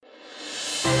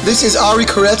This is Ari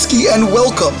Koretsky, and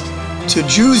welcome to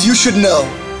Jews You Should Know,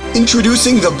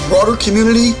 introducing the broader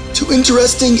community to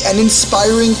interesting and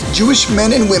inspiring Jewish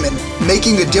men and women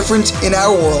making a difference in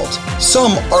our world.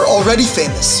 Some are already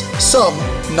famous, some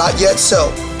not yet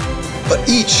so, but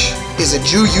each is a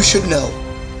Jew you should know.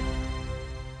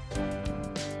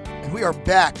 And we are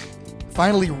back,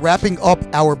 finally wrapping up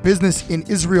our Business in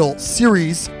Israel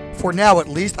series. For now, at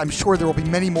least. I'm sure there will be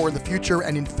many more in the future,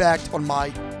 and in fact, on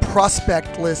my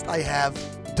prospect list, I have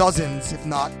dozens, if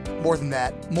not more than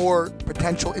that, more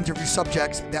potential interview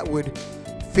subjects that would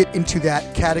fit into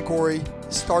that category.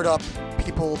 Startup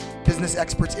people, business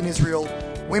experts in Israel,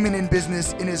 women in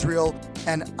business in Israel,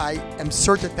 and I am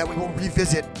certain that we will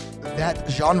revisit that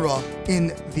genre in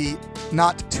the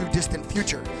not too distant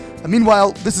future.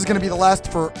 Meanwhile, this is going to be the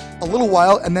last for a little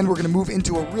while, and then we're going to move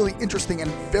into a really interesting and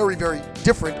very, very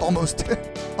different, almost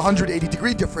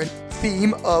 180-degree different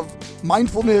theme of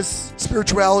mindfulness,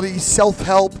 spirituality,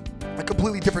 self-help, a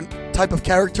completely different type of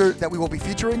character that we will be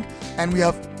featuring, and we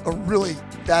have a really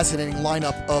fascinating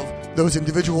lineup of those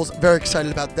individuals. Very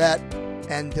excited about that,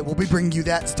 and we'll be bringing you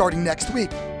that starting next week.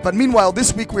 But meanwhile,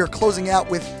 this week we are closing out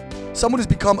with someone who's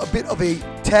become a bit of a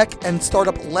tech and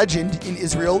startup legend in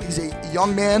Israel. He's a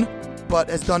young man, but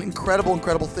has done incredible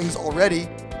things already.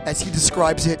 As he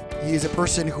describes it, he is a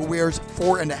person who wears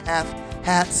 4.5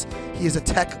 hats. He is a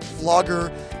tech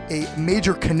vlogger, a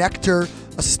major connector,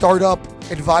 a startup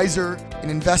advisor, an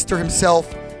investor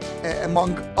himself,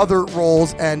 among other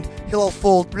roles. And Hillel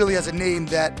Fuld really has a name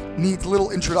that needs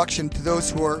little introduction to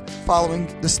those who are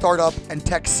following the startup and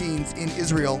tech scenes in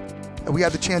Israel. And we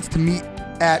had the chance to meet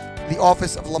at the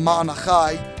office of Lama'an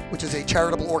Achai, which is a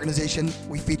charitable organization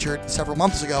we featured several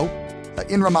months ago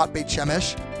in Ramat Beit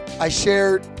Shemesh. I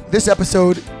shared this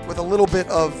episode with a little bit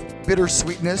of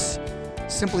bittersweetness,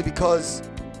 simply because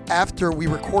after we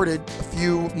recorded a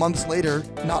few months later,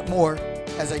 not more,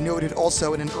 as I noted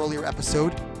also in an earlier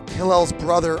episode, Hillel's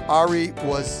brother Ari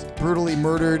was brutally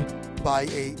murdered by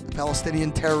a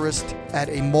Palestinian terrorist at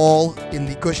a mall in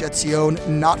the Gush Etzion,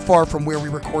 not far from where we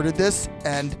recorded this,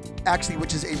 and actually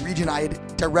which is a region I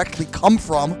had directly come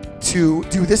from to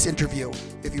do this interview.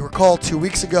 If you recall, 2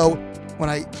 weeks ago when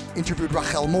I interviewed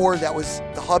Rachel Moore, that was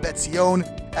the hub at Zion,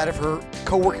 out of her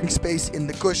co-working space in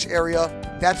the Gush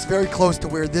area. That's very close to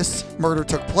where this murder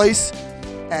took place,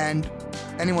 and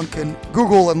anyone can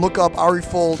Google and look up Ari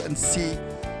Fuld and see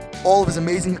all of his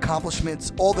amazing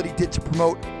accomplishments, all that he did to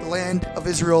promote the land of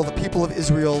Israel, the people of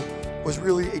Israel. Was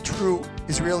really a true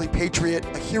Israeli patriot,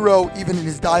 a hero even in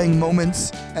his dying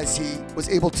moments, as he was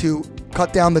able to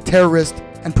cut down the terrorist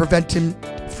and prevent him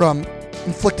from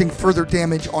inflicting further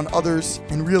damage on others,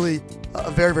 and really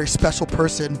a very, very special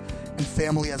person and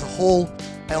family as a whole.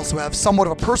 I also have somewhat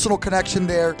of a personal connection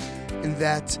there, in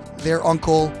that their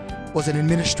uncle was an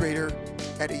administrator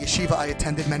at a yeshiva I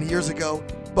attended many years ago.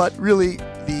 But really,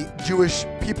 the Jewish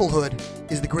peoplehood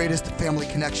is the greatest family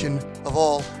connection of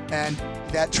all, and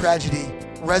that tragedy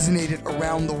resonated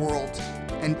around the world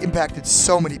and impacted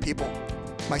so many people,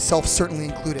 myself certainly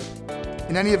included.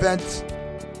 In any event,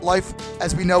 life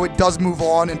as we know it does move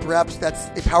on, and perhaps that's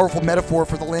a powerful metaphor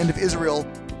for the land of Israel,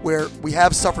 where we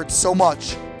have suffered so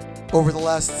much over the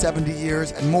last 70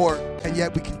 years and more, and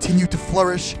yet we continue to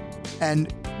flourish,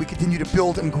 and we continue to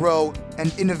build and grow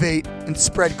and innovate and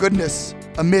spread goodness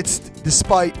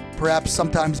despite, perhaps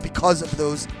sometimes because of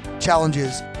those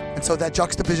challenges. And so that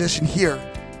juxtaposition here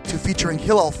to featuring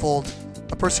Hillel Fuld,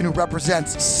 a person who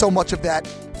represents so much of that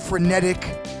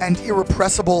frenetic and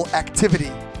irrepressible activity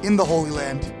in the Holy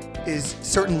Land, is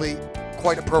certainly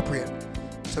quite appropriate.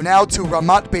 So now to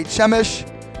Ramat Beit Shemesh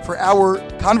for our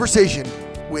conversation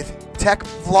with tech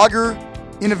vlogger,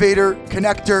 innovator,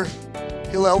 connector,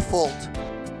 Hillel Fuld.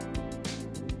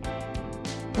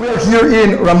 We are here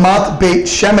in Ramat Beit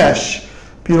Shemesh,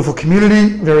 beautiful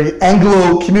community, very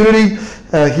Anglo community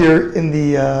here in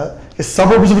the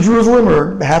suburbs of Jerusalem,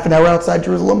 or half an hour outside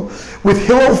Jerusalem, with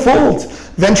Hillel Fuld,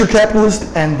 venture capitalist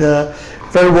and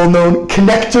very well-known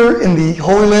connector in the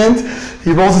Holy Land.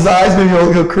 He rolls his eyes, maybe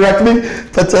he'll correct me,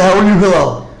 but how are you,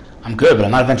 Hillel? I'm good, but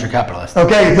I'm not a venture capitalist.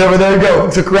 Okay, there you go.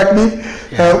 So correct me.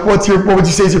 Yeah. What would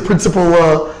you say is your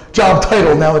principal job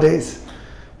title nowadays?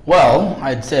 Well,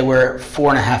 I'd say we're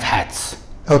 4.5 hats.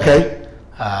 Okay.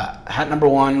 Hat number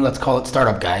one, let's call it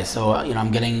startup guy. So,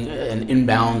 I'm getting an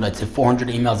inbound, I'd say 400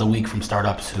 emails a week from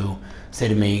startups who say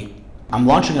to me, I'm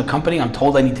launching a company, I'm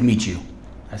told I need to meet you.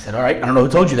 I said, all right, I don't know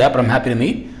who told you that, but I'm happy to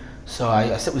meet. So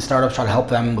I sit with startups, try to help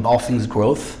them with all things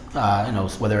growth,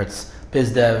 whether it's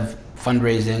biz dev,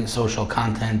 fundraising, social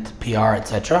content, PR,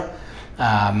 etc.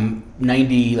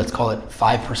 90, let's call it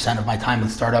 5% of my time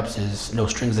with startups is no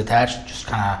strings attached, just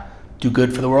kind of do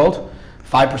good for the world.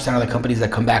 5% of the companies that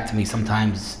come back to me,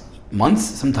 sometimes months,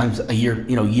 sometimes a year,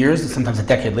 years, and sometimes a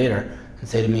decade later, and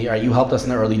say to me, all right, you helped us in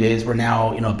the early days. We're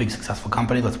now, a big successful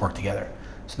company. Let's work together.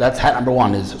 So that's hat number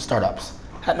one, is startups.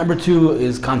 Hat number two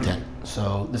is content.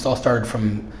 So this all started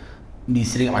from me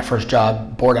sitting at my first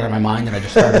job, bored out of my mind, and I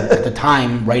just started at the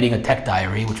time writing a tech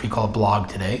diary, which we call a blog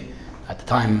today. At the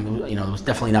time, it was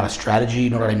definitely not a strategy,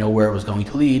 nor did I know where it was going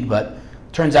to lead, but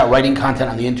turns out writing content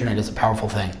on the internet is a powerful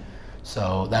thing.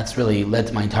 So that's really led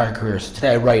to my entire career. So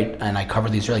today I write and I cover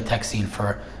the Israeli tech scene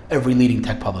for every leading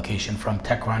tech publication, from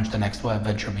TechCrunch, The Next Web,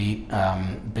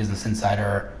 VentureBeat, Business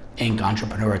Insider, Inc.,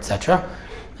 Entrepreneur, etc.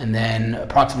 And then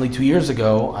approximately 2 years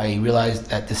ago, I realized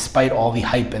that despite all the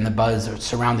hype and the buzz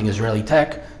surrounding Israeli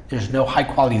tech, there's no high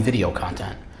quality video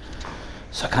content.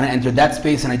 So I kind of entered that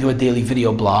space, and I do a daily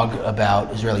video blog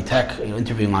about Israeli tech,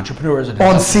 interviewing entrepreneurs.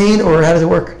 On scene, or how does it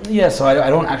work? Yeah, so I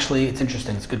don't actually, it's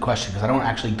interesting, it's a good question, because I don't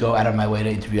actually go out of my way to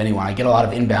interview anyone. I get a lot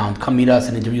of inbound, come meet us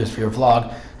and interview us for your vlog.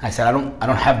 And I said, I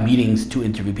don't have meetings to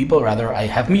interview people, rather I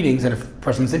have meetings, and if a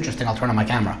person's interesting, I'll turn on my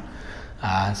camera.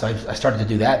 So I started to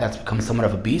do that. That's become somewhat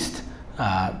of a beast.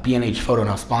 B&H Photo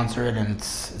now sponsor it, and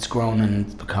it's grown and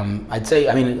it's become, I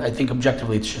think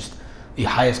objectively it's just the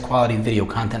highest quality video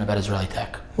content about Israeli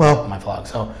tech on my vlog.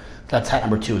 So that's hat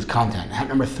number two, is content. Hat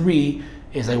number three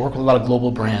is I work with a lot of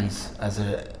global brands as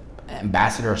an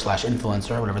ambassador /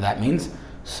 influencer, whatever that means.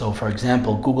 So for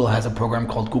example, Google has a program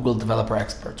called Google Developer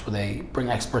Experts, where they bring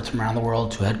experts from around the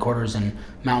world to headquarters in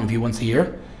Mountain View once a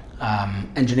year.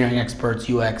 Engineering experts,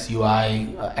 UX,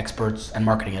 UI experts, and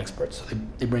marketing experts. So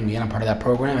they bring me in. I'm part of that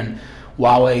program. And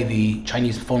Huawei, the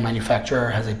Chinese phone manufacturer,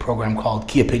 has a program called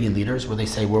Key Opinion Leaders, where they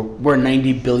say we're a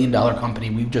 $90 billion company.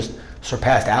 We've just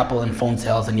surpassed Apple in phone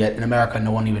sales, and yet in America,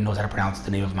 no one even knows how to pronounce the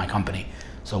name of my company.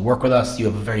 So work with us. You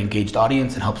have a very engaged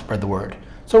audience and help spread the word.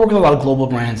 So I work with a lot of global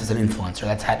brands as an influencer.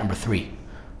 That's hat number three.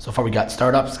 So far we got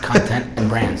startups, content, and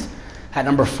brands. Hat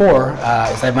number four is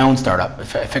I have my own startup. I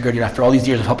figured after all these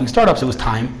years of helping startups, it was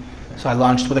time. So I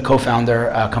launched with a co-founder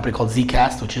a company called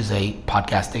Zcast, which is a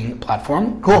podcasting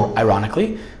platform. Cool.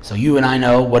 Ironically. So you and I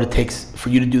know what it takes for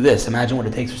you to do this. Imagine what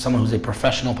it takes for someone who's a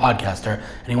professional podcaster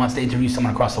and he wants to interview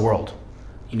someone across the world.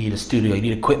 You need a studio, you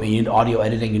need equipment, you need audio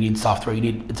editing, you need software,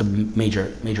 it's a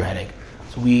major headache.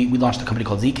 So we launched a company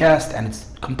called Zcast, and it's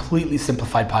completely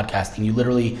simplified podcasting. You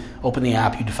literally open the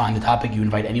app, you define the topic, you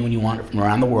invite anyone you want from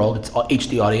around the world. It's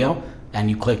HD audio, and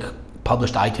you click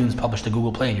publish to iTunes, publish to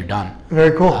Google Play, and you're done.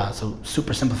 Very cool. So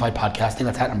super simplified podcasting.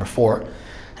 That's hat number four.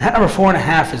 And hat number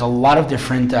 4.5 is a lot of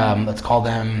different, let's call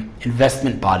them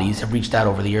investment bodies, have reached out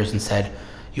over the years and said,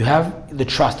 you have the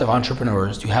trust of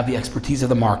entrepreneurs, you have the expertise of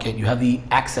the market, you have the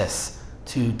access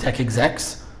to tech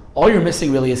execs. All you're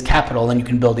missing really is capital, and you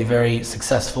can build a very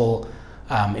successful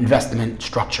investment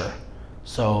structure.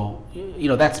 So,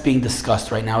 that's being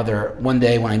discussed right now. One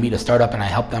day when I meet a startup and I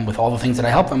help them with all the things that I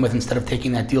help them with, instead of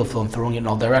taking that deal flow and throwing it in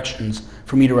all directions,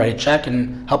 for me to write a check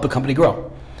and help the company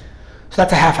grow. So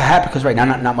that's a half a hat, because right now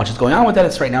not much is going on with that.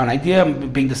 It's right now an idea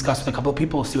being discussed with a couple of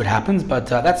people. We'll see what happens, but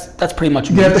that's pretty much.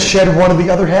 You have to shed one of the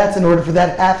other hats in order for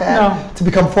that half hat to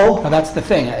become full? No, that's the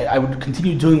thing. I would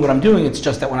continue doing what I'm doing. It's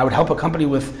just that when I would help a company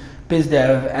with biz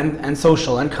dev and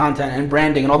social and content and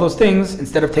branding and all those things,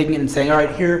 instead of taking it and saying, all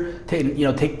right, here,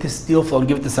 take this deal flow and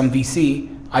give it to some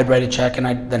VC, I'd write a check and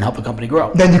I'd then help the company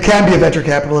grow. Then you can be a venture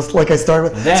capitalist, like I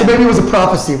started with. So maybe it was a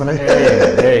prophecy when I.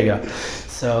 There you go.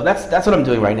 So that's what I'm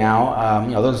doing right now.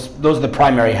 Those are the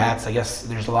primary hats. I guess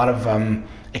there's a lot of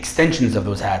extensions of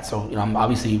those hats. So I'm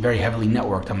obviously very heavily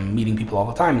networked. I'm meeting people all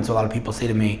the time, and so a lot of people say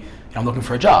to me, I'm looking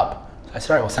for a job. So I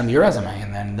say, all right, well, send me your resume,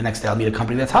 and then the next day I'll meet a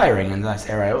company that's hiring, and then I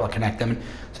say, all right, well, I'll connect them.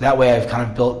 So that way I've kind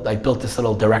of built this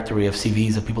little directory of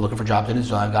CVs of people looking for jobs in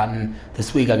Israel. I've gotten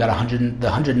this week I got the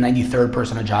 193rd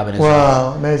person a job in Israel.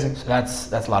 Wow, amazing. So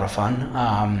that's a lot of fun.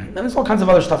 And there's all kinds of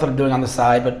other stuff that I'm doing on the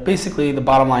side, but basically the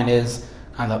bottom line is.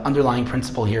 The underlying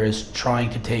principle here is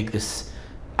trying to take this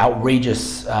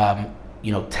outrageous,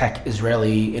 tech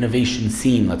Israeli innovation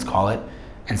scene, let's call it,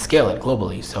 and scale it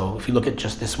globally. So if you look at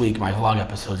just this week, my vlog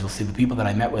episodes, you'll see the people that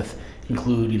I met with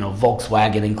include,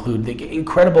 Volkswagen, include the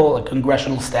incredible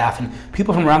congressional staff and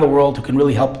people from around the world who can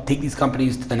really help take these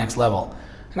companies to the next level.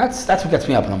 And that's what gets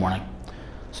me up in the morning.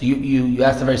 So you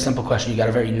asked a very simple question. You got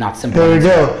a very not simple answer.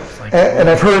 There you go. And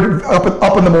I've heard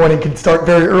up in the morning can start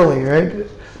very early, right?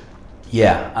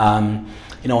 Yeah,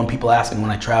 when people ask me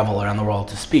when I travel around the world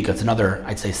to speak, it's another,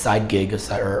 I'd say, side gig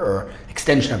or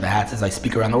extension of the hats as I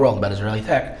speak around the world about Israeli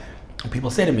tech. And people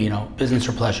say to me, business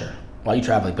or pleasure? Why are you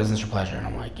traveling, business or pleasure? And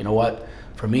I'm like, you know what?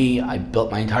 For me, I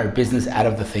built my entire business out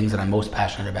of the things that I'm most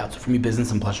passionate about. So for me,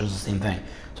 business and pleasure is the same thing.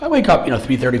 So I wake up,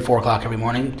 3:30, 4 o'clock every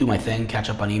morning, do my thing, catch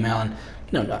up on email, and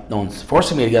no one's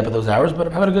forcing me to get up at those hours, but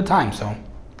I'm having a good time. So,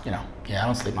 I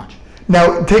don't sleep much.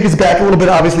 Now, take us back a little bit.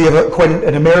 Obviously, you have quite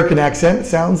an American accent, it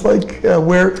sounds like.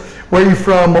 Where are you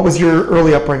from? What was your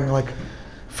early upbringing like?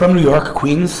 From New York,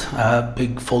 Queens,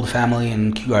 big full family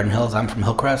in Kew Garden Hills. I'm from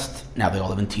Hillcrest. Now they all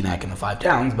live in Teaneck and the Five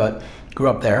Towns, but grew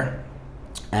up there.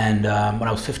 And when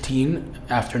I was 15,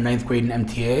 after 9th grade in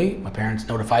MTA, my parents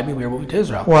notified me we were moving to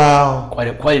Israel. Wow.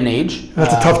 Quite an age.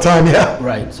 That's a tough time, yeah.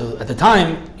 Right. So at the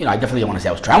time, I definitely don't want to say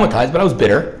I was traumatized, but I was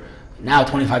bitter. Now,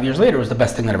 25 years later, it was the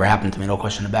best thing that ever happened to me, no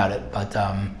question about it. But,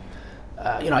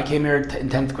 I came here in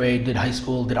 10th grade, did high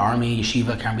school, did Army,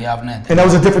 Yeshiva, Keren B'Yavneh. And that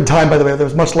was a different time, by the way. There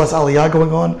was much less aliyah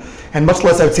going on, and much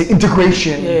less, I would say,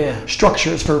 integration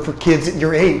structures for kids at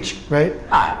your age, right?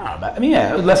 I don't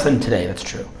know. Less than today, that's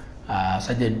true.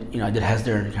 So I did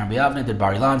Hesder and Keren B'Yavneh, did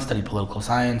Bar Ilan, studied political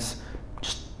science,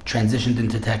 just transitioned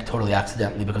into tech totally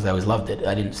accidentally because I always loved it.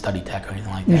 I didn't study tech or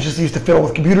anything like that. You just used to fiddle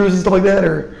with computers and stuff like that,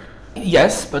 or?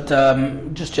 Yes, but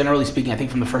just generally speaking, I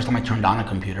think from the first time I turned on a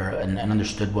computer and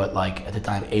understood what, at the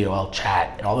time, AOL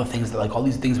chat and all the things that, all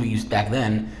these things we used back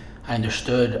then, I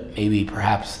understood maybe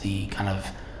perhaps the kind of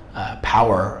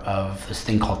power of this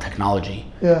thing called technology.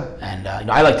 Yeah. And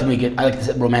I like to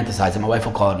romanticize it. My wife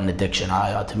will call it an addiction.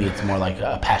 To me, it's more like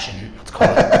a passion, let's call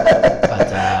it. But,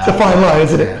 it's a fine line,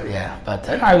 isn't it? Yeah, but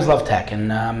I always loved tech. And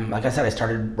like I said, I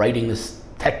started writing this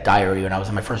tech diary when I was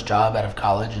in my first job out of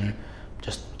college and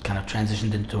just kind of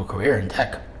transitioned into a career in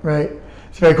tech. Right.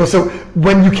 It's very cool. So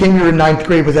when you came here in 9th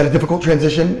grade, was that a difficult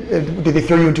transition? Did they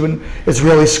throw you into an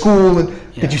Israeli school?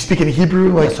 And did you speak any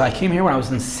Hebrew? So I came here when I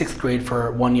was in 6th grade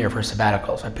for 1 year for a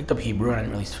sabbatical. So I picked up Hebrew and I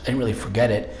didn't really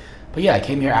forget it. But I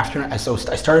came here after. So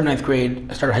I started 9th grade.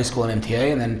 I started high school in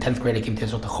MTA, and then 10th grade I came to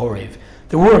Israel to Chorev.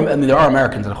 There are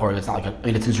Americans at Chorev. It's not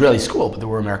it's an Israeli school, but there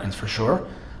were Americans for sure.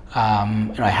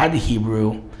 I had the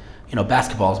Hebrew.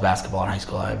 Basketball is basketball in high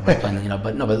school. I was playing,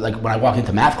 but when I walked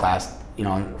into math class,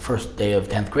 on the first day of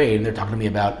 10th grade, and they're talking to me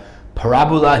about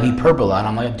parabola and hyperbola, and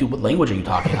I'm like, dude, what language are you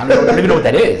talking? I don't even know what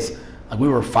that is. We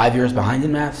were 5 years behind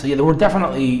in math. So there were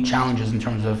definitely challenges in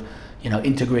terms of,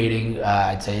 integrating,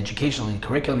 I'd say educationally,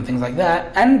 curriculum, things like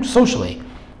that, and socially.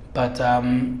 But,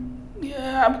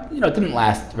 it didn't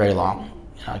last very long.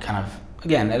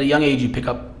 Again, at a young age, you pick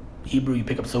up Hebrew, you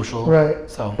pick up social. Right.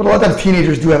 So, but a lot of times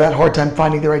teenagers do have that hard time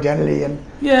finding their identity. And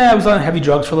I was on heavy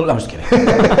drugs for a little. I'm just kidding.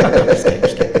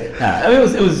 Just kidding.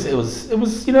 It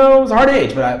was a hard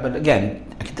age, but again,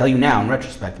 I can tell you now in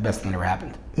retrospect, the best thing that ever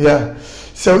happened. Yeah.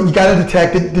 So you got into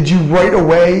tech. Did you right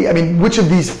away? I mean, which of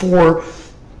these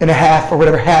 4.5 or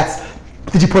whatever hats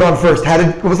did you put on first?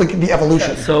 What was the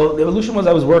evolution? So the evolution was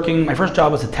I was working. My first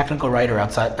job was a technical writer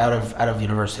out of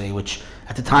university, which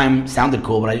at the time sounded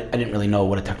cool, but I didn't really know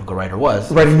what a technical writer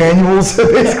was. Writing manuals,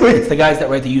 basically. It's the guys that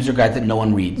write the user guides that no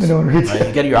one reads. No one reads. Right?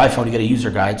 You get your iPhone, you get a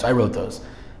user guide. So I wrote those,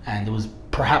 and it was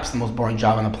perhaps the most boring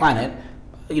job on the planet.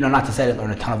 Not to say I didn't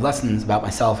learn a ton of lessons about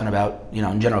myself and about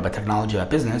in general about technology, about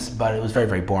business, but it was very,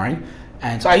 very boring.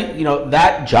 And so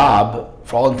that job,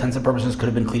 for all intents and purposes, could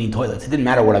have been cleaning toilets. It didn't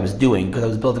matter what I was doing because I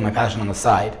was building my passion on the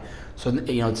side. So,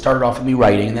 it started off with me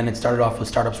writing, and then it started off with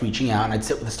startups reaching out, and I'd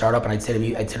sit with a startup and I'd say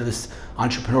to this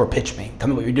entrepreneur, pitch me, tell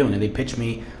me what you're doing. And they'd pitch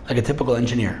me like a typical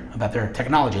engineer about their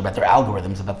technology, about their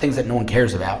algorithms, about things that no one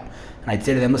cares about. And I'd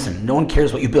say to them, listen, no one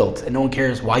cares what you built, and no one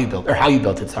cares why you built, or how you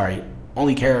built it, sorry.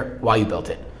 Only care why you built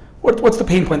it. What's the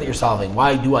pain point that you're solving?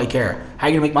 Why do I care? How are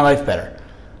you gonna make my life better?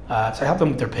 So I helped them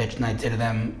with their pitch, and I'd say to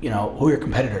them, who are your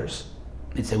competitors?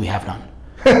 They'd say, we have none.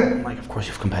 I'm like, of course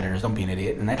you have competitors, don't be an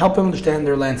idiot. And I'd help them understand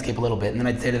their landscape a little bit, and then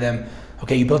I'd say to them,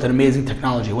 okay, you built an amazing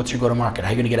technology, what's your go-to-market? How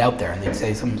are you gonna get out there? And they'd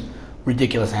say some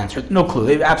ridiculous answer, no clue.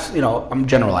 They've absolutely, I'm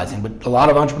generalizing, but a lot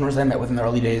of entrepreneurs I met with in the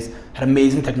early days had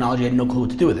amazing technology, had no clue what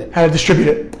to do with it. How to distribute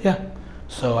it. Yeah.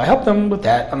 So I help them with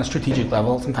that on a strategic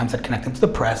level. Sometimes I'd connect them to the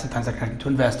press, sometimes I connect them to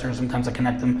investors, sometimes I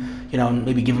connect them,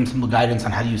 maybe give them some guidance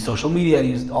on how to use social media, how to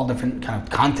use all different kind of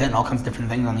content, all kinds of different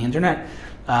things on the internet.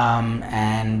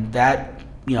 And that,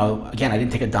 again, I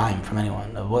didn't take a dime from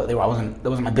anyone. That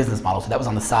wasn't my business model, so that was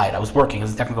on the side. I was working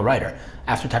as a technical writer.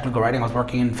 After technical writing, I was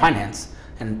working in finance.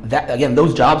 And that, again,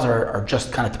 those jobs are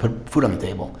just kind of to put food on the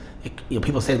table.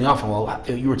 People say to me often, well,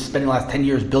 you were spending the last 10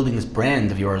 years building this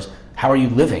brand of yours. How are you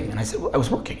living? And I said, well, I was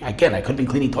working. Again, I could have been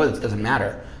cleaning toilets, doesn't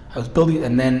matter. I was building,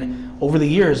 and then over the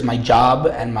years, my job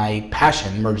and my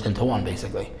passion merged into one,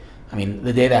 basically. I mean,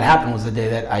 the day that happened was the day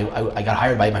that I got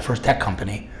hired by my first tech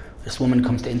company. This woman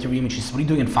comes to interview me, and she says, what are you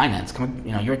doing in finance?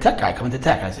 You're a tech guy, come into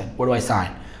tech. And I said, where do I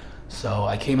sign? So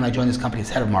I came and I joined this company as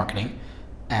head of marketing.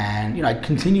 And, I'd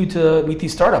continue to meet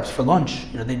these startups for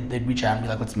lunch. They'd reach out and be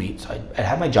like, let's meet. So I'd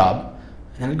have my job.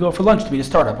 And then I'd go out for lunch to meet a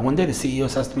startup. And one day the CEO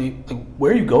says to me, like,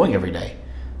 where are you going every day?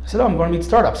 I said, I'm going to meet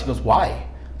startups. He goes, why? I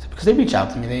said, because they reach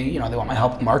out to me. They want my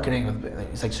help with marketing.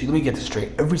 He's like, so let me get this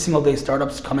straight. Every single day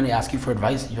startups come in and ask you for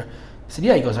advice. I said,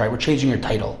 yeah. He goes, all right, we're changing your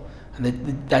title.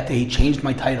 And that day he changed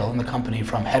my title in the company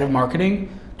from head of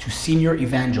marketing to senior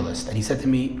evangelist. And he said to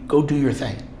me, go do your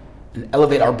thing and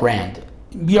elevate our brand.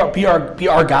 Be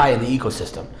our guy in the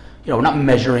ecosystem. We're not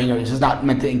measuring, or this is not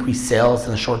meant to increase sales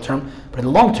in the short term, but in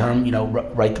the long term,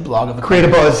 write the blog of the create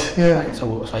company. A buzz. Yeah. Right.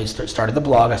 So I started the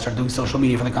blog. I started doing social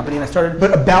media for the company, and I started.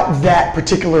 But about that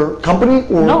particular company,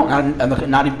 or no,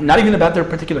 not even about their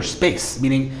particular space.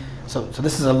 Meaning, so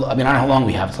this is I don't know how long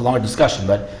we have. It's a longer discussion,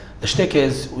 but the shtick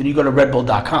is when you go to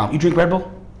RedBull.com. You drink Red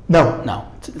Bull? No.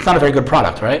 It's not a very good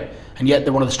product, right? And yet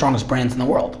they're one of the strongest brands in the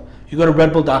world. You go to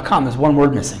RedBull.com. There's one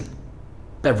word missing: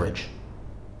 beverage.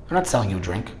 They're not selling you a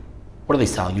drink. What are they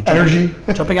selling you? Energy.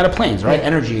 Jumping out of planes, right?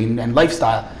 Energy and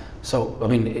lifestyle. So,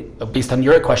 based on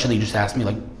your question that you just asked me,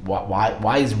 like,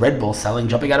 why is Red Bull selling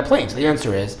jumping out of planes? The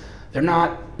answer is they're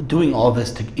not doing all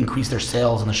this to increase their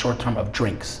sales in the short term of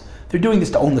drinks. They're doing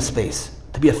this to own the space,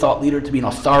 to be a thought leader, to be an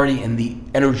authority in the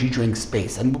energy drink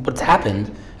space. And what's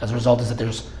happened as a result is that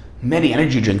there's many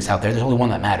energy drinks out there. There's only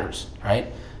one that matters,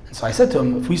 right? And so I said to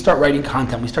him, if we start writing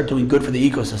content, we start doing good for the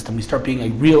ecosystem, we start being a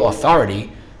real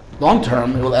authority, long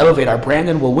term, it will elevate our brand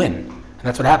and we'll win. And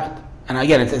that's what happened. And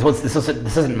again, this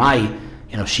isn't my,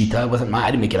 shita. It wasn't I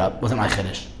didn't make it up. It wasn't my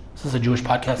chiddush. This is a Jewish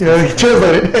podcast.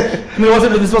 Translate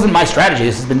it. This wasn't my strategy.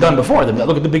 This has been done before.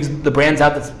 Look at the brands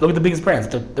out. Look at the biggest brands.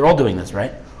 They're all doing this,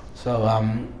 right? So,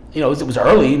 it was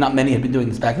early. Not many had been doing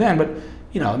this back then, but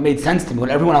it made sense to me. When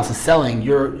everyone else is selling,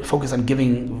 you're focused on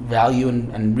giving value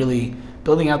and really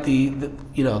building out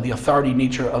the authority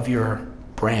nature of your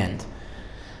brand.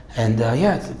 And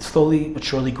it slowly but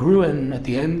surely grew, and at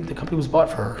the end, the company was bought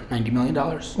for $90 million.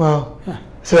 Wow. Yeah.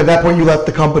 So at that point, you left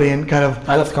the company and kind of...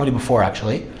 I left the company before,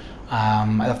 actually. I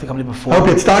left the company before. I hope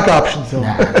you had stock options, though.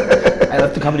 Nah. I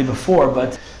left the company before,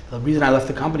 but the reason I left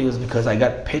the company was because I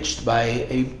got pitched by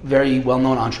a very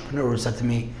well-known entrepreneur who said to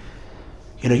me,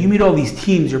 you meet all these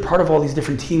teams, you're part of all these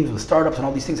different teams with startups and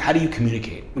all these things. How do you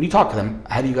communicate? When you talk to them,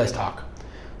 how do you guys talk?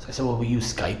 So I said, well, we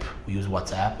use Skype, we use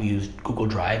WhatsApp, we use Google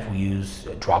Drive, we use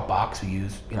Dropbox, we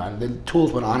use, and the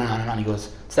tools went on and on and on. He goes,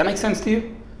 does that make sense to you?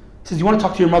 He says, you want to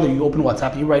talk to your mother, you open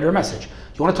WhatsApp and you write her a message.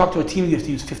 You want to talk to a team, you have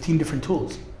to use 15 different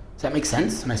tools. Does that make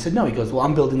sense? And I said, no. He goes, well,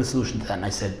 I'm building the solution to that. And I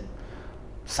said,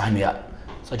 sign me up.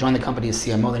 So I joined the company as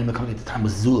CMO. The name of the company at the time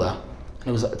was Zula. And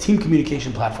it was a team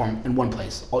communication platform in one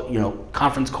place.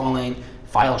 Conference calling,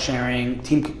 file sharing,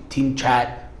 team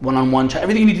chat, one-on-one chat,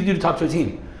 everything you need to do to talk to a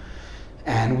team.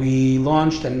 And we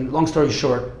launched, and long story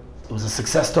short, it was a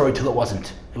success story till it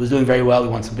wasn't. It was doing very well. We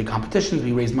won some big competitions.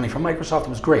 We raised money from Microsoft. It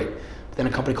was great. But then a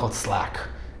company called Slack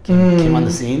came on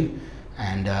the scene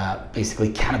and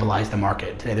basically cannibalized the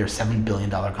market. Today they're a $7 billion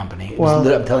company. It was,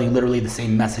 I'm telling you, literally the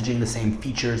same messaging, the same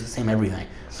features, the same everything.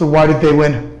 So why did they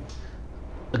win?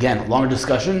 Again, longer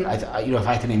discussion. If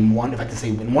I had to name one, if I had to say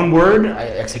in one word,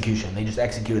 execution. They just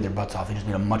executed their butts off. They just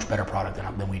made a much better product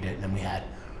than we had.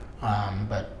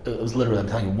 But it was literally, I'm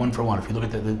telling you, one for one. If you look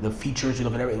at the features, you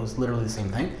look at everything, it was literally the same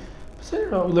thing. So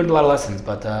we learned a lot of lessons,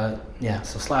 but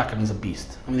so Slack, is a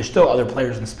beast. There's still other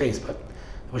players in space, but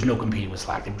there was no competing with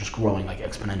Slack. They were just growing like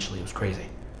exponentially. It was crazy.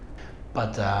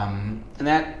 But and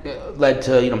that led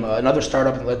to another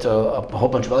startup. It led to a whole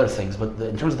bunch of other things. But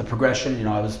in terms of the progression,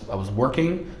 I was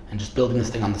working and just building this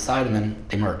thing on the side, and then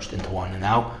they merged into one. And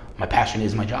now my passion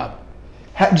is my job.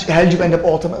 How did you end up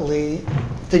ultimately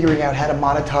figuring out how to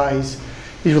monetize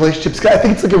these relationships? I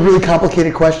think it's like a really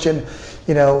complicated question.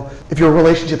 If you're a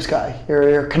relationships guy,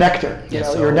 you're a connector,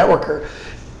 you're a networker,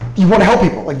 you want to help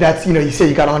people. Like that's, you say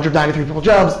you got 193 people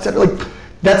jobs, etc. Like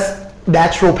that's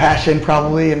natural passion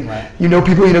probably, and right.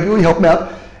 people, you help them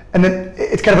out. And then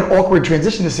it's kind of an awkward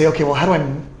transition to say, okay, well, how do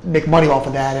I make money off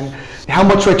of that? And how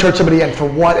much do I charge somebody and for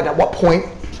what and at what point?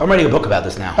 I'm writing a book about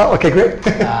this now. Oh, okay, great.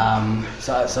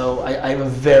 So I have a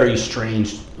very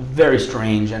strange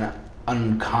and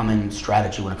uncommon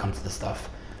strategy when it comes to this stuff.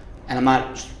 And I'm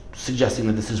not suggesting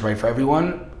that this is right for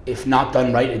everyone. If not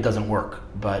done right, it doesn't work.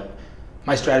 But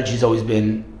my strategy has always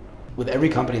been, with every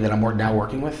company that I'm now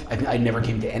working with, I never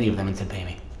came to any of them and said, pay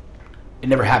me. It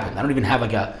never happened. I don't even have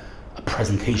like a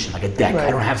presentation, like a deck. Right.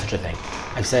 I don't have such a thing.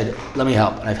 I've said, let me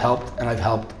help, and I've helped, and I've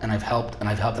helped, and I've helped, and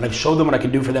I've helped, and I've showed them what I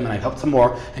can do for them, and I've helped some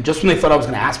more. And just when they thought I was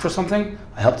going to ask for something,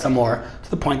 I helped some more, to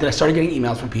the point that I started getting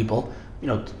emails from people.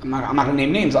 I'm not going to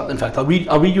name names. In fact, I'll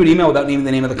read you an email without naming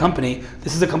the name of the company.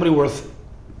 This is a company worth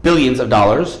billions of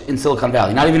dollars in Silicon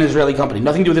Valley, not even an Israeli company,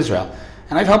 nothing to do with Israel.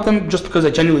 And I've helped them just because I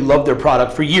genuinely love their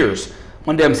product for years.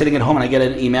 One day I'm sitting at home and I get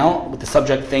an email with the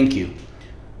subject, thank you.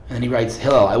 And then he writes,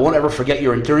 Hillel, I won't ever forget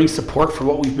your enduring support for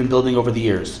what we've been building over the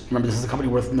years. Remember, this is a company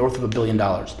worth north of $1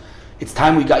 billion. It's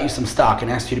time we got you some stock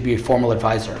and asked you to be a formal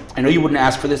advisor. I know you wouldn't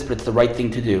ask for this, but it's the right thing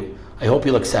to do. I hope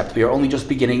you'll accept. We are only just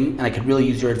beginning, and I could really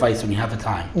use your advice when you have the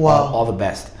time. Wow. All the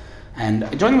best. And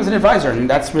I joined them as an advisor, and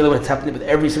that's really what's happening with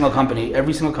every single company.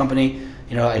 Every single company,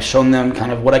 I've shown them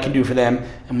kind of what I can do for them.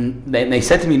 And they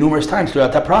said to me numerous times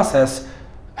throughout that process,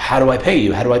 how do I pay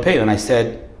you? How do I pay you? And I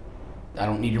said, I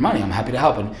don't need your money. I'm happy to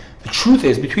help. And the truth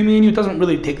is, between me and you, it doesn't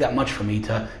really take that much for me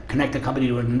to connect a company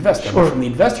to an investor. Sure. But from the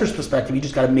investor's perspective, you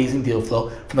just got amazing deal flow.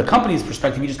 From the company's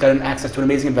perspective, you just got access to an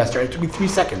amazing investor. It took me 3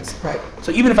 seconds. Right.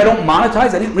 So even if I don't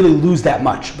monetize, I didn't really lose that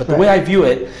much. But the way I view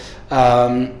it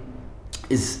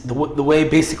is the way,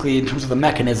 basically, in terms of the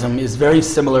mechanism, is very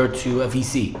similar to a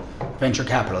VC, venture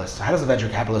capitalist. So how does a venture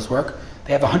capitalist work?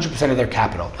 They have 100% of their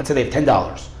capital. Let's say they have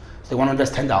 $10. So they want to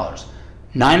invest $10.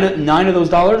 Nine of those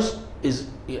dollars is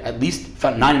at least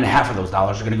 $9.5 of those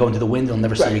dollars are going to go into the wind. They'll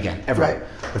never see it again, ever. Right.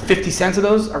 But 50 cents of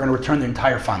those are going to return the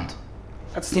entire fund.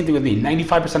 That's the same thing with me.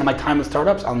 95% of my time with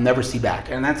startups, I'll never see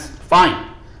back. And that's fine,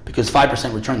 because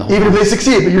 5% return the whole Even fund. if they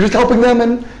succeed, but you're just helping them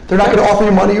and they're not going to offer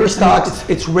you money or stocks.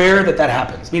 It's rare that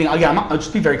happens. Meaning, again, I'll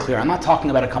just be very clear. I'm not talking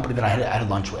about a company that I had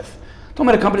lunch with. I'm talking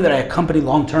about a company that I accompany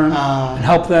long-term and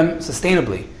help them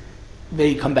sustainably.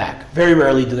 They come back. Very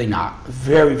rarely do they not.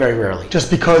 Very, very rarely.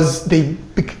 Just because you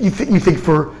think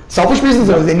for selfish reasons,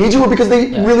 or they need you, or because they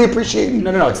really appreciate you?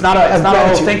 No. It's not a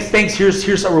thanks.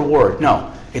 Here's a reward.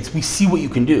 No, it's we see what you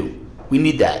can do. We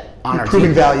need that on our team.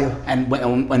 Proving value. And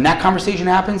when that conversation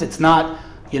happens, it's not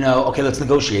okay, let's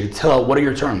negotiate. It's what are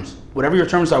your terms? Whatever your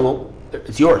terms are, well,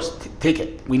 it's yours. Take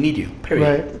it. We need you.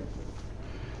 Period. Right.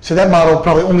 So that model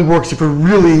probably only works if you're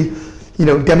really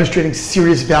demonstrating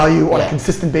serious value on a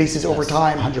consistent basis over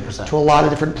time 100%. to a lot of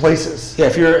different places. Yeah,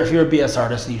 if you're a BS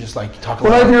artist and you just talk about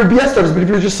not if you're a BS artist, but if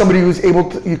you're just somebody who's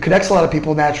you connects a lot of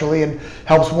people naturally and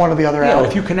helps one or the other out.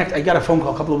 If you connect, I got a phone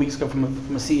call a couple of weeks ago from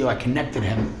a CEO. I connected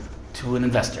him to an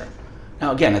investor.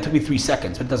 Now again, that took me 3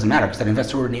 seconds, but it doesn't matter because that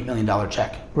investor wrote an $8 million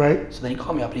check. Right. So then he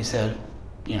called me up and he said,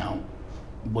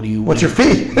 what's your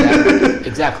fee?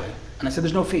 Exactly. And I said,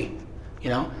 there's no fee.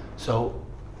 So.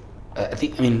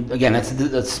 Again, that's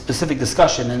a specific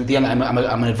discussion, and at the end, I'm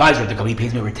an advisor at the company. He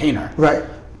pays me a retainer. Right.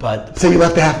 But so you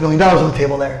left $500,000 on the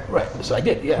table there. Right. So I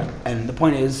did, yeah. And the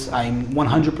point is, I'm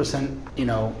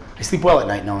 100%. I sleep well at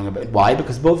night knowing about it. Why?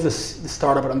 Because both the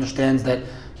startup understands that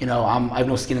I have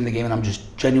no skin in the game, and I'm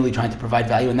just genuinely trying to provide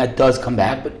value, and that does come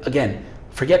back. But again,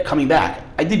 forget coming back.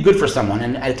 I did good for someone,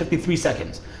 and it took me 3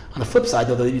 seconds. On the flip side,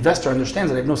 though, the investor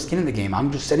understands that I have no skin in the game.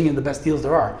 I'm just sending him the best deals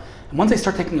there are. And once they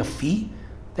start taking a fee,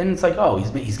 then it's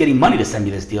he's getting money to send me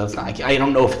this deal. It's not I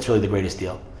don't know if it's really the greatest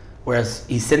deal. Whereas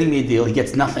he's sending me a deal, he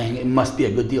gets nothing. It must be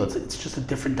a good deal. It's just a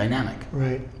different dynamic.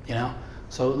 Right.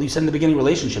 So you said in the beginning,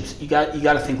 relationships. You got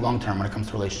to think long term when it comes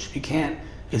to relationships. You can't.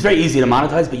 It's very easy to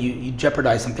monetize, but you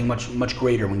jeopardize something much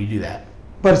greater when you do that.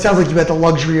 But it sounds like you had the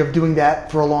luxury of doing that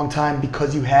for a long time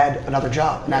because you had another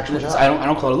job, an actual job. I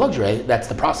don't call it a luxury. That's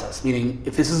the process. Meaning,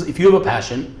 if you have a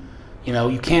passion,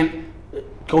 you can't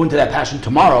go into that passion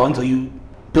tomorrow until you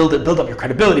build up your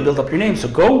credibility, build up your name. So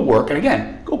go work, and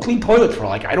again, go clean toilets for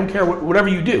I don't care whatever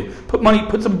you do.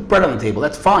 Put some bread on the table.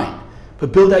 That's fine.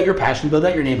 But build out your passion, build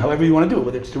out your name, however you want to do it.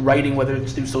 Whether it's through writing, whether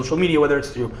it's through social media, whether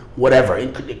it's through whatever,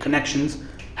 connections.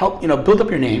 Help build up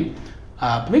your name.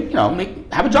 Have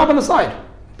a job on the side,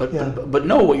 but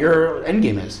know what your end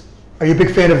game is. Are you a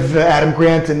big fan of Adam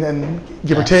Grant and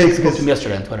Give or Take? I spoke to him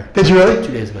yesterday on Twitter. Did you really?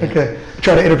 2 days ago. Okay. I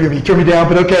tried to interview him. He turned me down,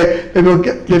 but okay. Maybe we'll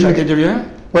get. You tried to interview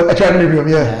him? Well, I tried to interview him.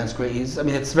 Yeah. Yeah, that's great.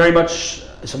 It's very much.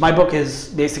 So my book is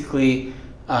basically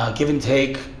give and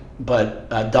take, but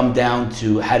dumbed down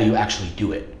to how do you actually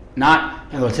do it. Not,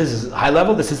 this is high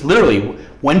level. This is literally,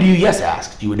 when do you yes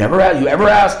ask? Do you never ask? You ever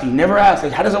ask? Do you never ask?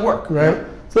 How does it work? Right.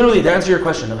 It's literally to answer your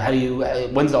question of how do you,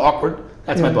 when's the awkward?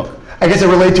 That's my book. I guess I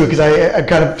relate to it because I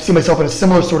kind of see myself in a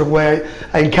similar sort of way.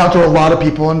 I encounter a lot of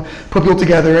people and put people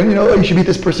together, and you should meet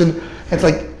this person. And it's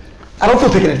like, I don't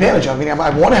feel taken advantage of. I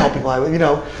want to help people.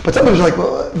 But sometimes you're like,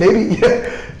 well, maybe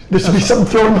there should be something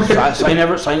thrown. So that's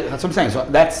what I'm saying. So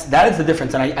that is the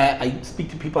difference. And I speak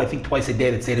to people I think twice a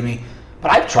day that say to me, but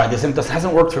I've tried this and it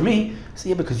hasn't worked for me. So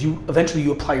yeah, because eventually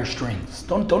you apply your strings.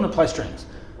 Don't apply strings.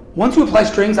 Once you apply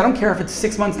strings, I don't care if it's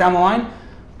 6 months down the line,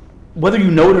 whether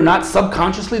you know it or not,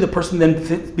 subconsciously the person then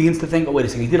begins to think, oh wait a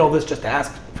second, he did all this just to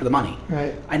ask for the money.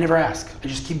 Right. I never ask. I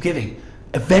just keep giving.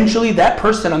 Eventually that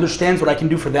person understands what I can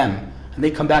do for them, and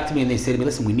they come back to me and they say to me,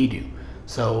 listen, we need you.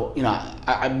 So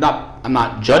I'm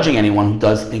not judging anyone who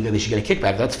does think that they should get a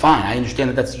kickback. That's fine. I understand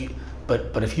that that's you.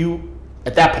 But if you,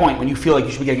 at that point when you feel like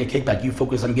you should be getting a kickback, you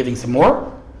focus on giving some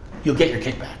more, you'll get your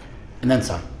kickback and then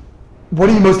some. what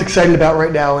are you most excited about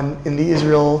right now in the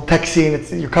Israel tech scene?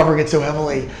 You're covering it so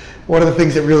heavily. What are the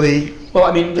things that really Well,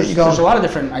 I mean, there's a lot of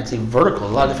different, I'd say, vertical, a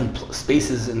lot of different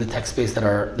spaces in the tech space that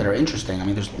are interesting. I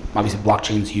mean, there's obviously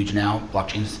blockchain's huge now.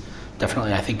 Blockchain's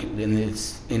definitely, I think, in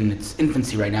its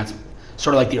infancy right now. It's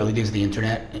sort of like the early days of the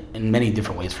internet in many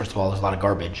different ways. First of all, there's a lot of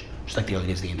garbage, just like the early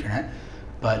days of the internet.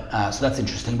 But so that's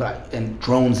interesting. And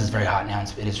drones is very hot now.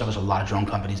 There's a lot of drone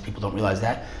companies. People don't realize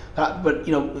that. But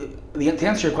you know, to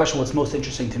answer your question, what's most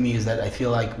interesting to me is that I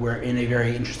feel like we're in a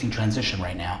very interesting transition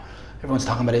right now. Everyone's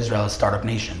talking about Israel as startup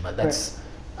nation, but that's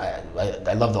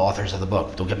I love the authors of the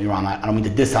book. Don't get me wrong. I don't mean to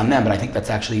diss on them, but I think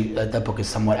that's actually that book is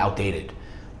somewhat outdated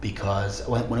because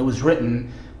when it was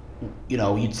written, you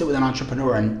know, you'd sit with an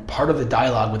entrepreneur, and part of the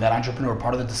dialogue with that entrepreneur,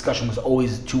 part of the discussion was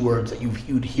always two words that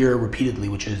you'd hear repeatedly,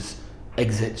 which is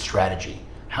exit strategy.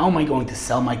 How am I going to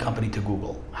sell my company to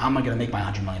Google? How am I going to make my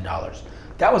 $100 million?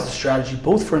 That was the strategy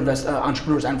both for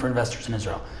entrepreneurs and for investors in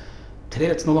Israel. Today,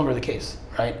 that's no longer the case,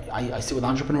 right? I sit with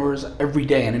entrepreneurs every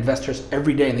day and investors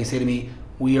every day, and they say to me,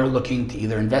 we are looking to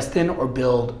either invest in or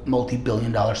build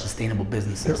multi-billion-dollar sustainable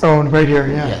businesses. Their own, right here,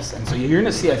 yeah. Yes, and so you're going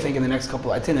to see, I think, in the next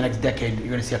decade, you're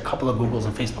going to see a couple of Googles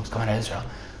and Facebooks coming out of Israel.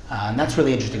 And that's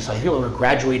really interesting. So I feel we're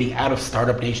graduating out of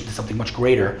startup nation to something much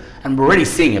greater. And we're already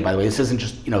seeing it, by the way. This isn't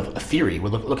just, you know, a theory.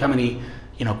 Look how many,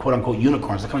 you know, quote unquote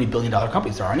unicorns, look how many billion-dollar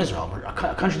companies there are in Israel. We're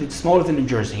a country that's smaller than New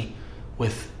Jersey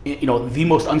with, you know, the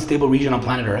most unstable region on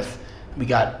planet Earth. We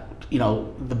got, you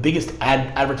know, the biggest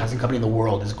advertising company in the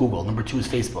world is Google. Number 2 is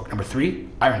Facebook. Number 3,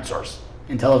 ironSource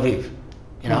in Tel Aviv.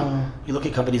 You know, you look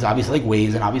at companies obviously like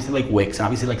Waze and obviously like Wix and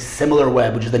obviously like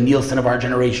SimilarWeb, which is the Nielsen of our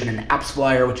generation, and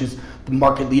AppsFlyer, which is the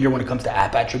market leader when it comes to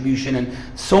app attribution, and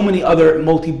so many other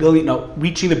multi-billion,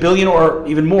 reaching the billion or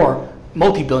even more,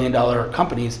 multi-billion-dollar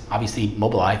companies. Obviously,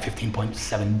 Mobileye,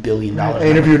 $15.7 billion. I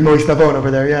interviewed Moise Navon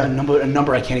over there, yeah. A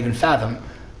number I can't even fathom.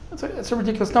 It's a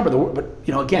ridiculous number. But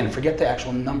you know, again, forget the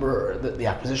actual number, the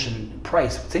acquisition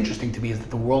price. What's interesting to me is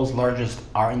that the world's largest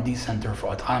R&D center for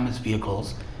autonomous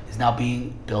vehicles is now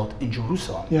being built in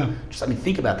Jerusalem. Yeah. Just, I mean,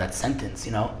 think about that sentence,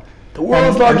 you know. The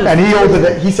world's largest.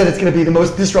 And he said it's going to be the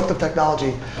most disruptive technology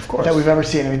of that we've ever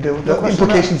seen. I mean, the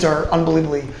implications are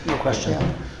unbelievably. No question.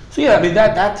 Yeah. So yeah, I mean,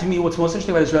 that to me, what's most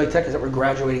interesting about Israeli tech is that we're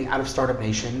graduating out of startup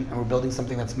nation and we're building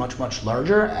something that's much, much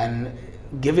larger. And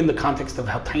given the context of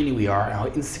how tiny we are and how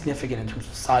insignificant in terms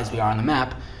of size we are on the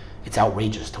map, it's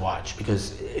outrageous to watch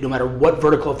because no matter what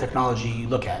vertical of technology you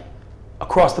look at,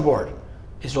 across the board,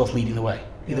 Israel's leading the way.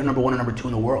 Either number 1 or number 2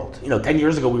 in the world. You know, 10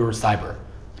 years ago we were cyber.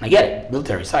 And I get it,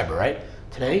 military cyber, right?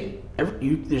 Today,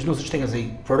 there's no such thing as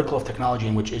a vertical of technology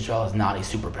in which Israel is not a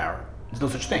superpower. There's no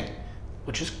such thing,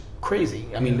 which is crazy.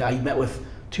 I mean, I met with,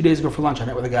 2 days ago for lunch, I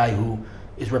met with a guy who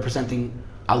is representing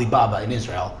Alibaba in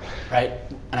Israel, right?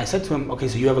 And I said to him, okay,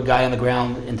 so you have a guy on the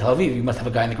ground in Tel Aviv, you must have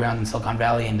a guy on the ground in Silicon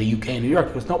Valley, in the UK, and New York.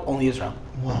 He goes, no, only Israel.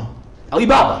 Wow.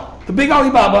 Alibaba, the big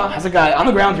Alibaba has a guy on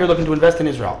the ground here looking to invest in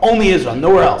Israel. Only Israel,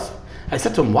 nowhere else. I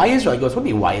said to him, why Israel? He goes, what do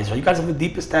you mean, why Israel? You guys have the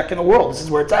deepest tech in the world. This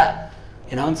is where it's at.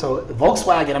 You know, and so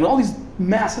Volkswagen, I mean, all these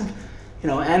massive, you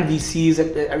know, and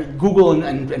VCs, Google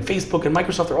and Facebook and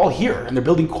Microsoft, they're all here, and they're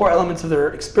building core elements of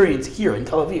their experience here in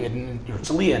Tel Aviv, and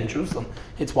Herzliya, and Jerusalem.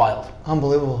 It's wild.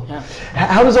 Unbelievable. Yeah.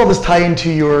 How does all this tie into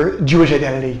your Jewish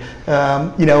identity?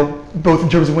 You know, both in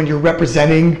terms of when you're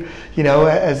representing, you know,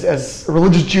 as a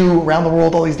religious Jew around the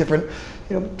world, all these different,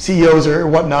 you know, CEOs or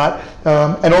whatnot,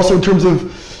 and also in terms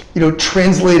of, you know,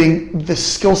 translating the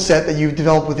skill set that you've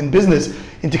developed within business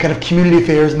into kind of community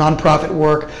affairs, nonprofit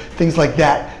work, things like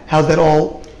that. How's that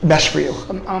all mesh for you?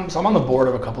 So I'm on the board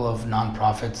of a couple of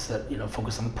nonprofits that, you know,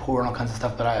 focus on the poor and all kinds of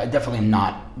stuff, but I definitely am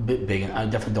not big, and I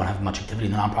definitely don't have much activity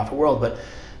in the nonprofit world. But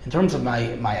in terms of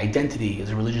my identity as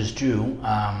a religious Jew,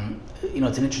 you know,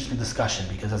 it's an interesting discussion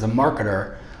because as a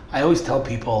marketer, I always tell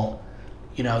people,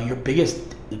 you know, your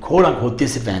biggest quote unquote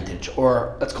disadvantage,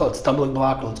 or let's call it stumbling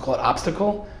block, or let's call it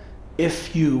obstacle,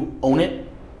 if you own it,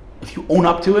 if you own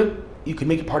up to it, you can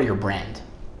make it part of your brand,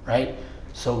 right?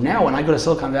 So now when I go to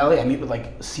Silicon Valley, I meet with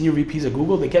like senior VPs at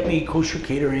Google. They get me kosher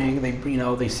catering. They, you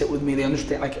know, they sit with me. They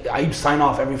understand. Like I sign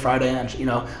off every Friday, and you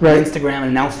know, right. on Instagram and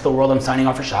announce to the world I'm signing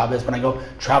off for Shabbos. When I go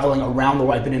traveling around the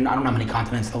world, I've been in I don't know how many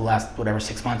continents in the last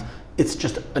 6 months. It's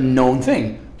just a known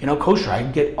thing. You know, kosher. I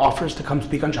get offers to come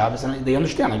speak on Shabbos, and they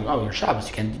understand. Like, oh, you're Shabbos.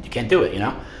 You can't do it. You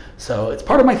know, so it's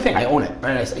part of my thing. I own it,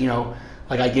 right? You know,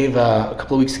 like I gave a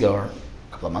couple of weeks ago or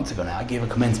a couple of months ago now. I gave a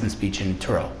commencement speech in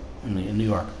Turo, in New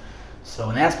York. So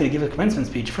when they asked me to give a commencement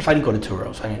speech, first I didn't go to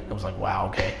Turo, so I was like, wow,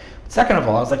 okay. But second of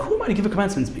all, I was like, who am I to give a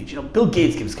commencement speech? You know, Bill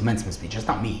Gates gives commencement speech, that's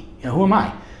not me. You know, who am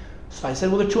I? So I said,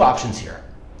 well, there are 2 options here.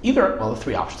 Either, well, there are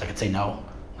 3 options. I could say no.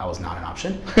 That was not an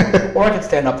option. Or I could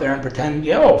stand up there and pretend,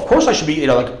 of course I should be,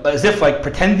 like as if like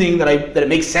pretending that it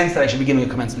makes sense that I should be giving a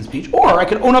commencement speech. Or I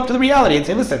could own up to the reality and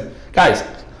say, listen, guys,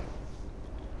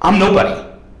 I'm nobody.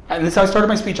 And this is how I started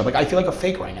my speech. I'm like, I feel like a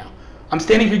fake right now. I'm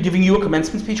standing here giving you a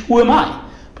commencement speech. Who am I?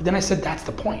 But then I said, that's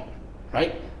the point,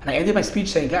 right? And I ended my speech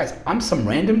saying, guys, I'm some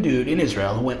random dude in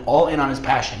Israel who went all in on his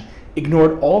passion,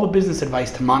 ignored all the business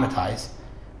advice to monetize.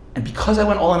 And because I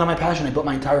went all in on my passion, I built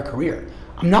my entire career.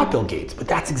 I'm not Bill Gates, but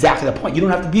that's exactly the point. You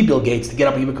don't have to be Bill Gates to get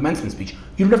up and give a commencement speech.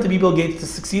 You don't have to be Bill Gates to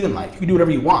succeed in life. You can do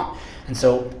whatever you want. And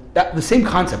so the same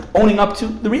concept, owning up to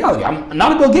the reality. I'm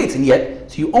not a Bill Gates, and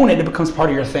yet, so you own it, it becomes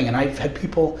part of your thing. And I've had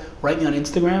people write me on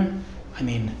Instagram. I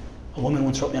mean, a woman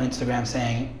once wrote me on Instagram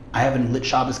saying, I haven't lit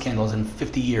Shabbos candles in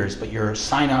 50 years, but your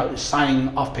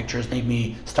signing off pictures made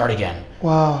me start again.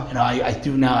 Wow. I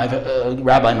do now. I have a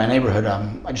rabbi in my neighborhood.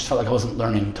 I just felt like I wasn't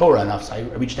learning Torah enough, so I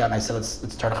reached out and I said,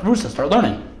 let's start a chavrusa, start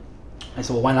learning. I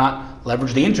said, well, why not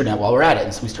leverage the internet while we're at it?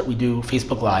 And so we do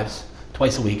Facebook Lives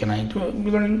twice a week, and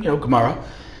we're learning, Gemara.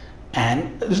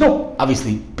 And there's no,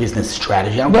 obviously, business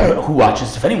strategy. I don't care who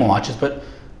watches, if anyone watches, but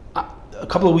a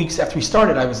couple of weeks after we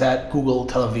started, I was at Google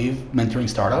Tel Aviv mentoring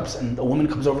startups, and a woman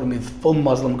comes over to me with full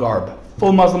Muslim garb,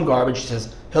 and she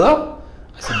says, hello?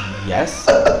 I said, yes.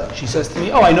 She says to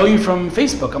me, I know you from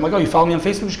Facebook. I'm like, you follow me on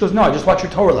Facebook? She goes, no, I just watch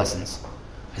your Torah lessons.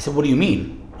 I said, what do you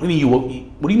mean? What do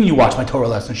you mean you watch my Torah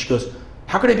lessons? She goes,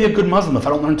 how could I be a good Muslim if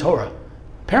I don't learn Torah?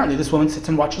 Apparently, this woman sits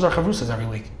and watches our chavrusas every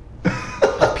week.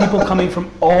 People coming from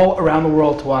all around the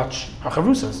world to watch our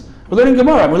chavrusas. We're learning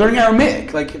Gemara, we're learning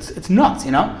Aramaic. Like, it's nuts,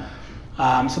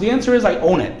 So the answer is I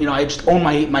own it. I just own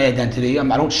my identity.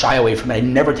 I don't shy away from it. I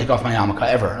never take off my yarmulke,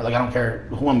 ever. Like, I don't care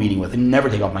who I'm meeting with. I never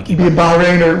take off my kippah. Be in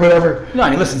Bahrain or whatever. No, I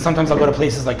mean, listen, sometimes I'll go to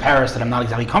places like Paris that I'm not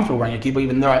exactly comfortable wearing a kippah.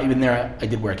 Even there, I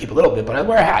did wear a kippah a little bit, but I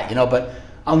wear a hat, but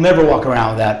I'll never walk around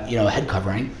with that, head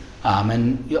covering.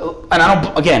 And I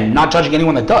don't, again, not judging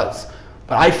anyone that does.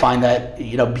 But I find that,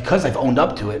 because I've owned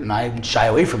up to it and I shy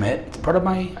away from it, it's part of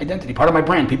my identity, part of my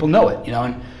brand. People know it, and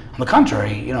on the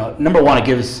contrary, number one, it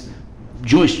gives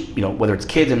Jewish, whether it's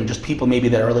kids and just people maybe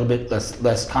that are a little bit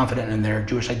less confident in their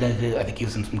Jewish identity, I think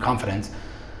gives them some confidence.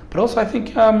 But also I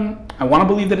think I want to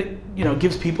believe that it,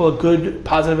 gives people a good,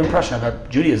 positive impression about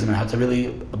Judaism and how it's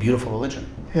a beautiful religion.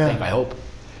 Yeah. I hope.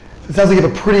 It sounds like you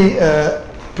have a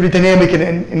pretty dynamic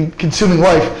and consuming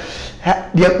life.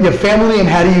 You have family, and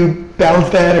how do you balance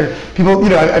that? Or people,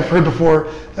 I've heard before.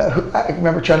 I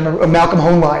remember Malcolm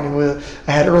Hoenlein, who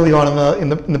I had early on in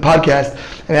the podcast,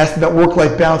 and asked about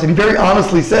work-life balance, and he very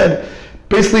honestly said,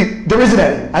 basically, there isn't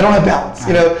any. I don't have balance,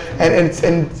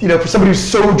 and for somebody who's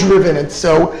so driven and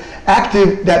so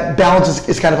active, that balance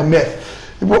is kind of a myth.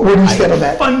 Where do you stand on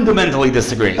that? I fundamentally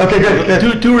disagree. Okay,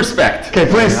 good. Due respect. Okay,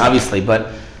 please. Obviously,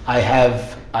 but I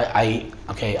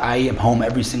am home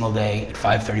every single day at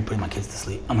 5:30 putting my kids to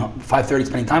sleep. I'm home 5:30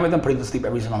 spending time with them, putting them to sleep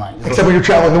every single night. Except when you're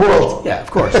traveling the world. Yeah, of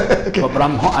course. Okay. But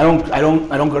I don't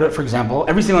go to, for example,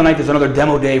 every single night there's another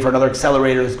demo day for another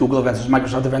accelerator, there's Google events, there's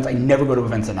Microsoft events. I never go to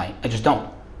events at night. I just don't.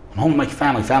 I'm home with my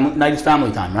family. Night is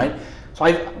family time, right?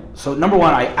 So number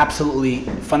one, I absolutely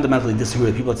fundamentally disagree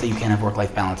with people that say you can't have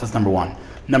work-life balance. That's number one.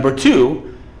 Number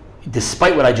two,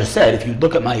 despite what I just said, if you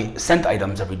look at my sent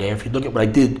items every day, if you look at what I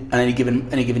did on any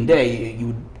given day, you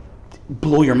would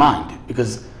blow your mind,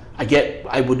 because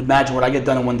I would imagine what I get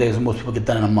done in one day is what most people get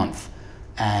done in a month.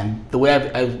 And the way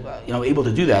I've able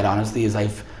to do that, honestly, is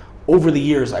over the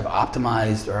years I've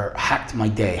optimized or hacked my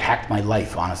day, hacked my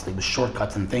life, honestly, with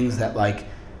shortcuts and things that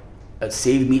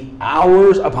saved me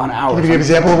hours upon hours. Can you give an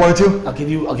example of one or two?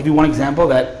 I'll give you one example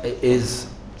that is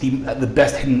the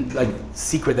best hidden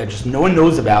secret that just no one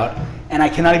knows about, and I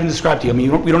cannot even describe to you. I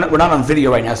mean, we're not on video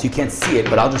right now, so you can't see it,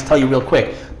 but I'll just tell you real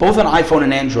quick. Both on iPhone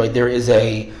and Android, there's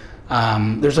a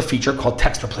feature called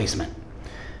text replacement,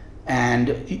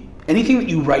 and anything that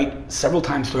you write several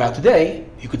times throughout the day,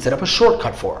 you could set up a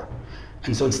shortcut for.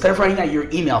 And so instead of writing out your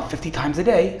email 50 times a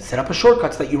day, set up a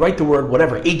shortcut so that you write the word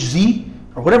whatever, HZ,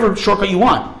 or whatever shortcut you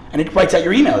want, and it writes out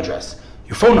your email address,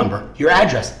 your phone number, your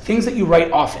address, things that you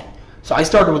write often. So I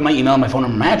started with my email, my phone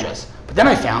number, my address. But then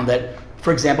I found that,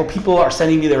 for example, people are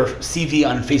sending me their CV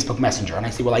on Facebook Messenger, and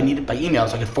I say, well, I need it by email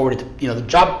so I can forward it to the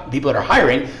job people that are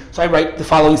hiring. So I write the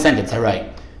following sentence. I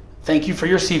write, thank you for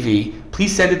your CV.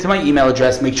 Please send it to my email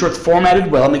address. Make sure it's formatted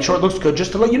well. Make sure it looks good.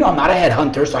 Just to let you know, I'm not a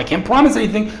headhunter, so I can't promise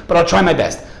anything, but I'll try my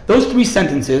best. Those 4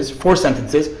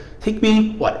 sentences, take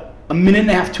me, a minute and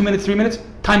a half, 2 minutes, 3 minutes,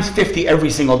 times 50 every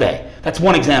single day. That's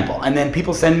one example. And then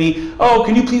people send me,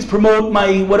 can you please promote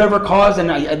my whatever cause? And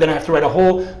then I have to write a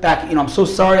whole back, I'm so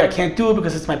sorry, I can't do it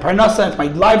because it's my parnassa, it's my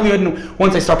livelihood. And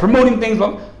once I start promoting things,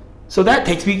 so that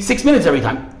takes me 6 minutes every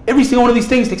time. every single one of these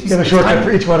things takes me You have a shortcut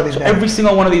for each one of these. So every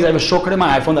single one of these, I have a shortcut in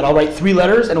my iPhone that I'll write 3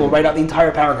 letters and it will write out the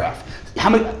entire paragraph.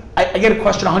 I get a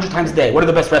question 100 times a day. What are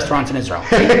the best restaurants in Israel?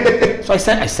 So I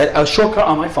set a shortcut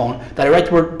on my phone that I write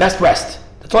the word best rest.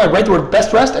 That's all. I write the word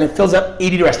best rest and it fills up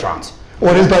 80 restaurants.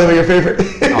 What is, by the way, your favorite?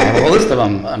 I have a whole list of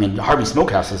them. I mean, Harvey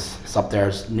Smokehouse is up there.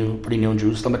 It's pretty new in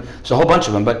Jerusalem. But there's a whole bunch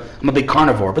of them. But I'm a big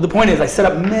carnivore. But the point is, I set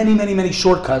up many, many, many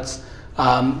shortcuts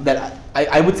that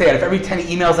I would say out of every 10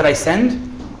 emails that I send,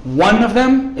 one of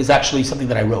them is actually something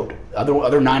that I wrote.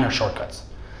 Other 9 are shortcuts.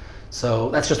 So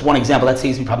that's just one example. That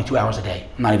saves me probably 2 hours a day.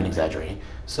 I'm not even exaggerating.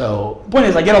 So the point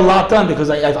is, I get a lot done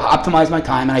because I've optimized my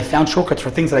time and I found shortcuts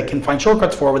for things that I can find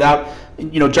shortcuts for without,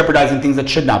 jeopardizing things that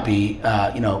should not be,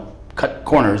 cut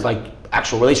corners, like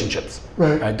actual relationships.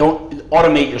 Right. Don't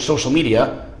automate your social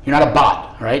media. You're not a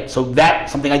bot, right? So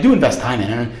that's something I do invest time in.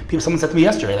 And someone said to me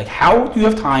yesterday, like, how do you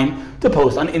have time to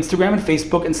post on Instagram and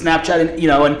Facebook and Snapchat and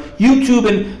and YouTube?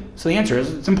 And so the answer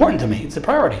is, it's important to me. It's a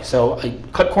priority. So I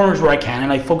cut corners where I can,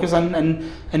 and I focus on and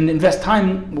invest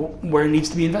time where it needs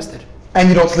to be invested. And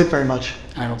you don't sleep very much.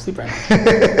 I don't sleep very much.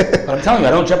 But I'm telling you,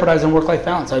 I don't jeopardize on work-life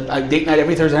balance. I date night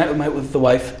every Thursday night with the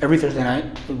wife, every Thursday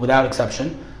night, without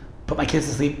exception. Put my kids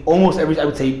to sleep almost every, I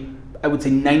would say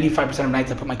 95% of nights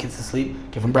I put my kids to sleep,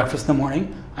 give them breakfast in the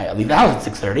morning. I leave the house at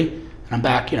 6:30 and I'm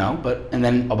back, and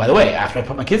then, oh, by the way, after I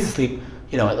put my kids to sleep,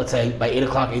 let's say by 8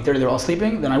 o'clock, 8:30, they're all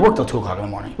sleeping, then I work till 2 o'clock in the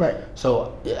morning. Right.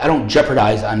 So I don't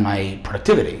jeopardize on my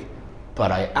productivity,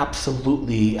 but I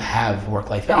absolutely have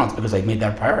work-life balance because I've made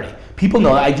that a priority. People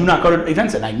know that I do not go to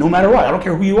events at night, no matter what. I don't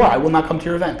care who you are. I will not come to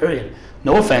your event, period.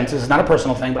 No offense, this is not a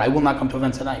personal thing, but I will not come to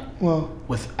events at night. Well,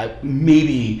 with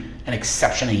maybe an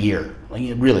exception a year. Like,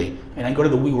 really. I mean, I go to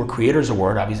the We Were Creators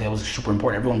Award. Obviously, that was super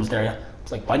important. Everyone was there.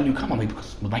 It's like, why didn't you come? I'm like,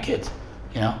 because with my kids,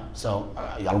 So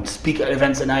I don't speak at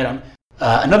events at night.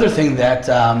 Another thing that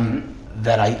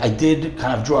I did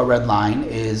kind of draw a red line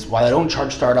is, while I don't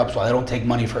charge startups, while I don't take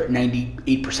money for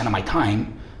 98% of my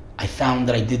time, I found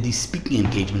that I did these speaking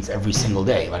engagements every single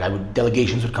day. Like,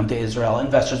 delegations would come to Israel,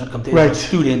 investors would come to Israel,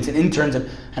 students and interns, and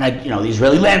the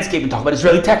Israeli landscape, and talk about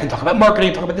Israeli tech, and talk about marketing,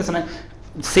 and talk about this and that.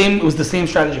 It was the same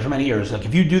strategy for many years. Like,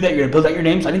 if you do that, you're gonna build out your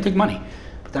name. So I didn't take money.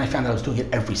 But then I found that I was doing it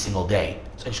every single day.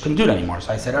 So I just couldn't do it anymore.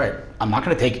 So I said, all right, I'm not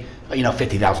gonna take,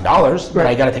 $50,000, but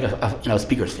I gotta take a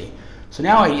speaker's fee. So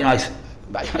now I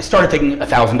started taking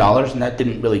 $1,000, and that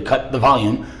didn't really cut the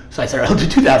volume. So I said, I'll do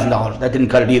 $2,000. That didn't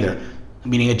cut it either.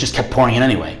 Meaning it just kept pouring in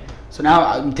anyway. So now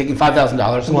I'm taking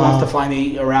 $5,000. Someone wants to fly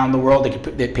me around the world.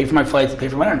 They pay for my flights, they pay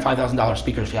for my $5,000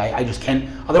 speaker's fee. I just can't.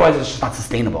 Otherwise, it's just not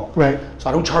sustainable. Right. So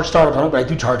I don't charge startups on it, but I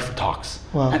do charge for talks.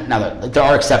 Wow. And now there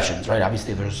are exceptions, right?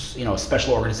 Obviously, there's a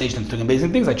special organization that's doing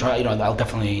amazing things. I try. I'll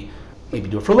definitely maybe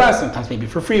do it for less. Sometimes maybe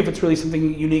for free if it's really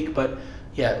something unique. But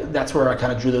yeah, that's where I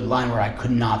kind of drew the line where I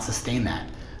could not sustain that.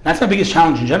 That's my biggest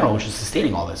challenge in general, which is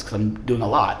sustaining all this, because I'm doing a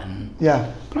lot. But I'm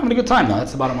having a good time, though.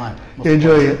 That's the bottom line. You're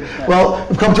enjoying it. Yeah. Well,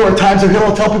 we've come to our time, so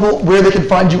Hillel, tell people where they can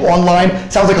find you online.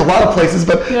 Sounds like a lot of places,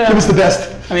 but give us the best.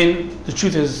 I mean, the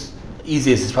truth is,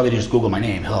 easiest is probably to just Google my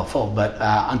name, Hillel Fuld. But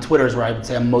on Twitter is where I would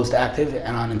say I'm most active,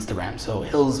 and on Instagram. So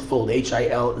Hills Fuld,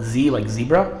 Hilz, like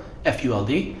zebra,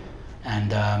 Fuld.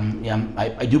 And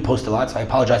I do post a lot, so I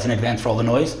apologize in advance for all the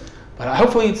noise. But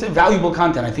hopefully it's valuable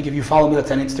content. I think if you follow me,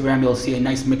 that's on Instagram, you'll see a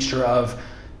nice mixture of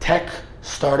tech,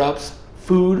 startups,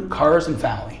 food, cars, and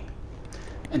family.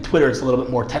 And Twitter, it's a little bit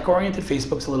more tech-oriented.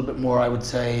 Facebook's a little bit more, I would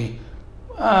say,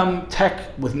 tech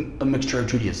with a mixture of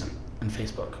Judaism and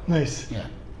Facebook. Nice. Yeah.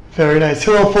 Very nice.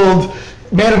 Hillel Fuld,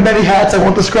 man of many hats. I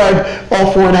won't describe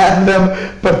all 4.5 of them,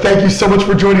 but thank you so much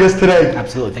for joining us today.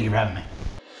 Absolutely. Thank you for having me.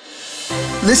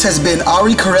 This has been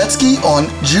Ari Koretsky on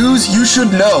Jews You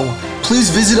Should Know.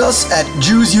 Please visit us at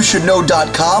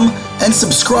JewsYouShouldKnow.com and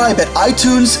subscribe at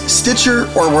iTunes, Stitcher,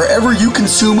 or wherever you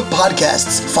consume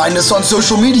podcasts. Find us on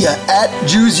social media at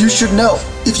Jews You Should Know.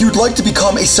 If you'd like to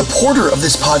become a supporter of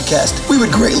this podcast, we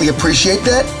would greatly appreciate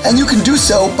that, and you can do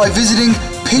so by visiting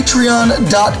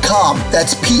patreon.com.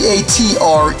 That's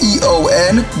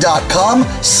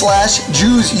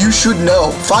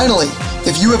patreon.com/JewsYouShouldKnow. Finally,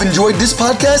 if you have enjoyed this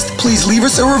podcast, please leave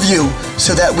us a review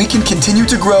so that we can continue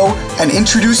to grow and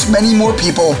introduce many more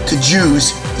people to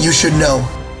Jews You Should Know.